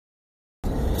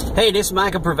Hey, this is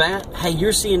Michael Pravat. Hey,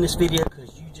 you're seeing this video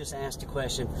because you just asked a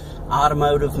question.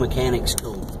 Automotive mechanic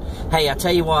school. Hey, I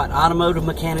tell you what, automotive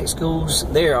mechanic schools,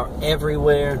 they are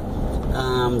everywhere.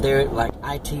 They're like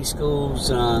IT schools,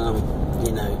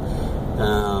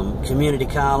 community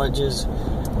colleges.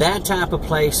 That type of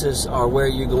places are where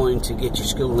you're going to get your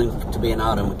schooling to be an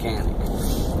auto mechanic.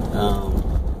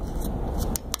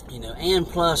 And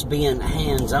plus being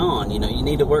hands-on, you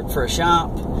need to work for a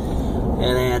shop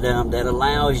and that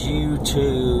allows you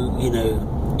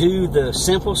to, do the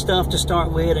simple stuff to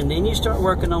start with, and then you start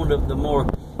working on the more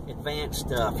advanced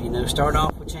stuff. Start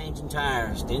off with changing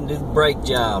tires, then do brake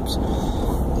jobs,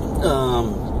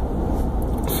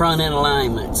 front end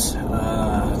alignments,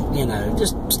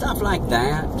 just stuff like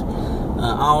that.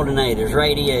 Alternators,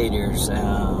 radiators,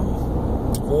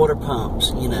 water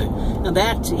pumps, Now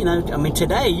that,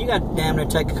 today you got damn near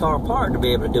take a car apart to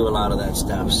be able to do a lot of that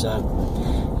stuff. So,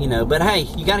 but hey,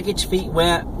 you got to get your feet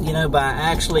wet, by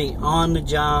actually on the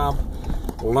job,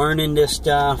 learning this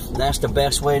stuff. That's the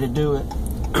best way to do it.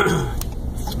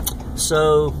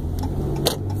 So,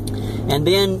 and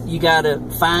then you got to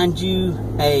find you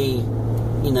a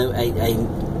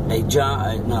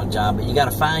job, not a job, but you got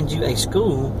to find you a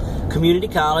school, community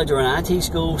college or an IT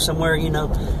school somewhere,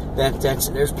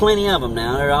 there's plenty of them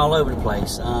now. They're all over the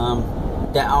place.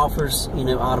 That offers,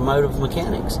 automotive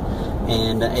mechanics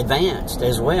and advanced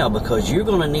as well, because you're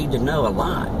going to need to know a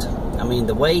lot.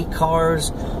 The way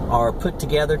cars are put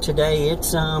together today,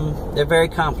 they're very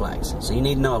complex, so you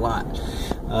need to know a lot.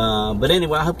 But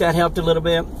anyway, I hope that helped a little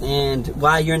bit. And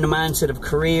while you're in the mindset of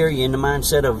career, you're in the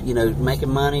mindset of, making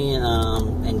money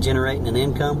and generating an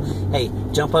income, hey,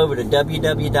 jump over to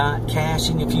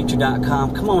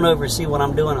www.cashinyourfuture.com. Come on over and see what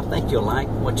I'm doing. I think you'll like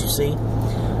what you see.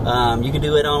 You can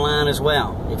do it online as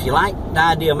well. If you like the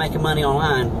idea of making money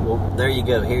online, well, there you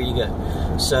go. Here you go.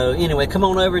 So anyway, come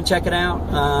on over and check it out.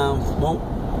 Won't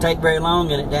take very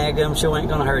long, and it daggum sure ain't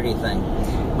gonna hurt anything.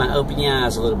 Might open your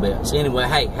eyes a little bit. So anyway,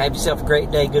 hey, have yourself a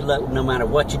great day. Good luck no matter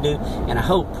what you do, and I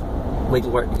hope we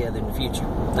can work together in the future.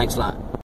 Thanks a lot.